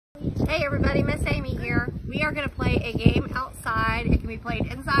Hey everybody, Miss Amy here. We are going to play a game outside. It can be played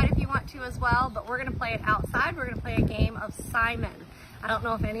inside if you want to as well, but we're going to play it outside. We're going to play a game of Simon. I don't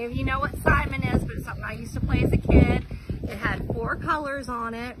know if any of you know what Simon is, but it's something I used to play as a kid. It had 4 colors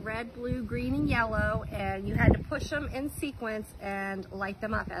on it, red, blue, green, and yellow, and you had to push them in sequence and light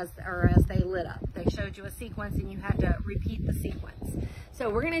them up as they lit up. They showed you a sequence and you had to repeat the sequence. So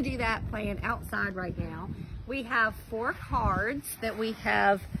we're going to do that playing outside right now. We have 4 cards that we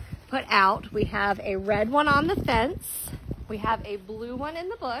have put out. We have a red one on the fence, we have a blue one in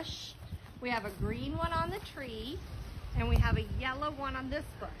the bush, we have a green one on the tree, and we have a yellow one on this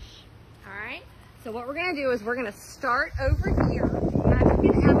bush. All right, so what we're going to do is we're going to start over here. We're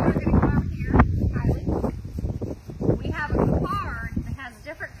going to go over here. Kylie. We have a card that has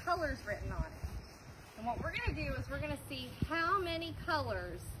different colors written on it, and what we're going to do is we're going to see how many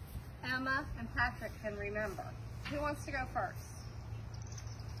colors Emma and Patrick can remember. Who wants to go first?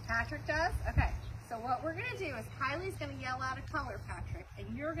 Patrick does? Okay, so what we're gonna do is Kylie's gonna yell out a color, Patrick, and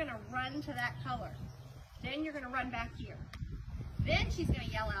you're gonna run to that color. Then you're gonna run back here. Then she's gonna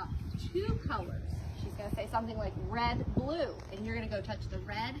yell out 2 colors. She's gonna say something like red, blue, and you're gonna go touch the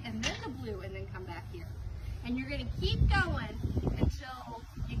red and then the blue and then come back here. And you're gonna keep going until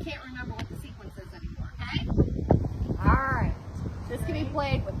you can't remember what the sequence is anymore, okay? All right, this can be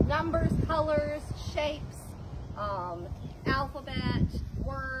played with numbers, colors, shapes, alphabet,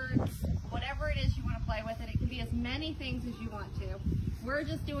 words, whatever it is you want to play with it. It can be as many things as you want to. We're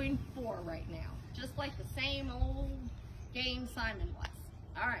just doing 4 right now, just like the same old game Simon was.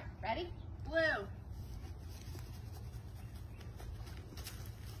 All right, ready? Blue.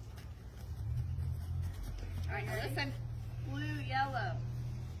 All right, now listen. Blue, yellow.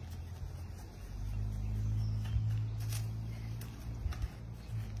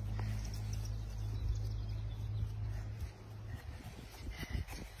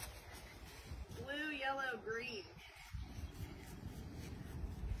 Yellow, green.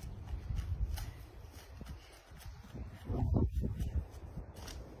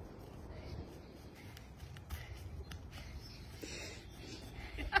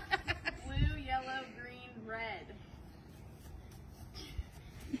 Blue, yellow, green, red.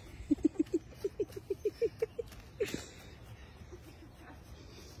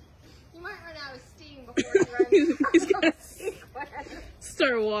 You might run out of steam before you run. He's gonna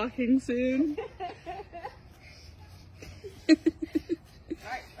start walking soon.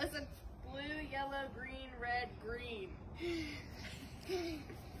 Alright, listen. Blue, yellow, green, red, green.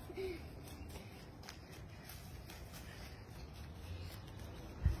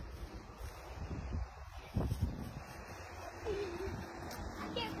 I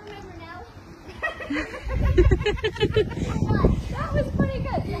can't remember now. That was pretty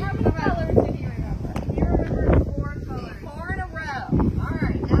good. So how many colors did you remember? You remember 4 colors. 4 in a row.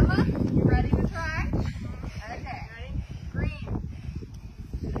 Alright, Emma, you ready to try? Okay, ready? Green.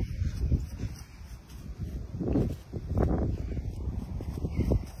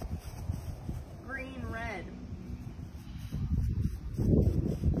 Green, red.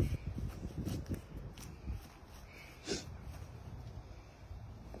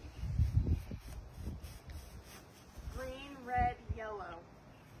 Green, red, yellow.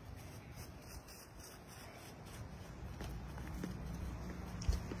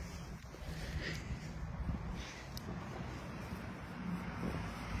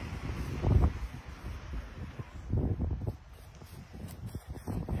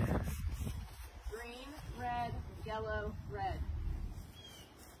 Green, red, yellow, red.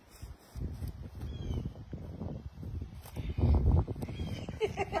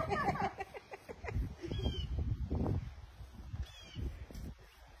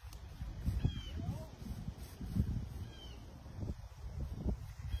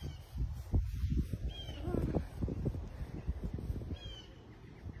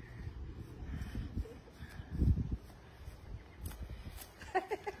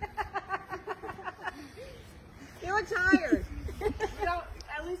 You look tired. No,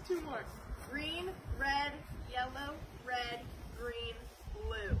 at least 2 more. Green, red, yellow, red, green,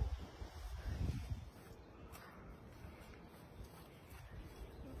 blue.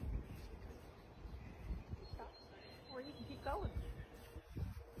 Or you can keep going.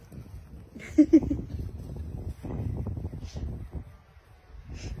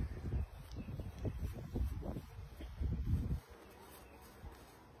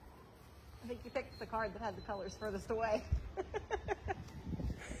 I think you picked the card that had the colors furthest away.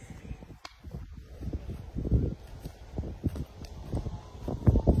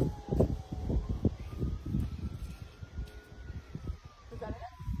 Is that it?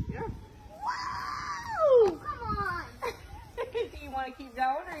 Yeah. Wow! Oh, come on! Do you want to keep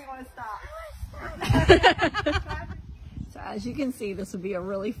going or you want to stop? So as you can see, this would be a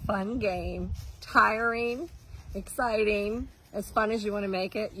really fun game. Tiring, exciting, as fun as you want to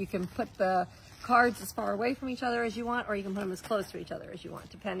make it. You can put the cards as far away from each other as you want, or you can put them as close to each other as you want,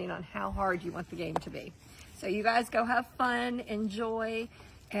 depending on how hard you want the game to be. So you guys go have fun, enjoy,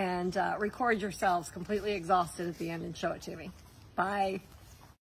 and record yourselves completely exhausted at the end and show it to me. Bye.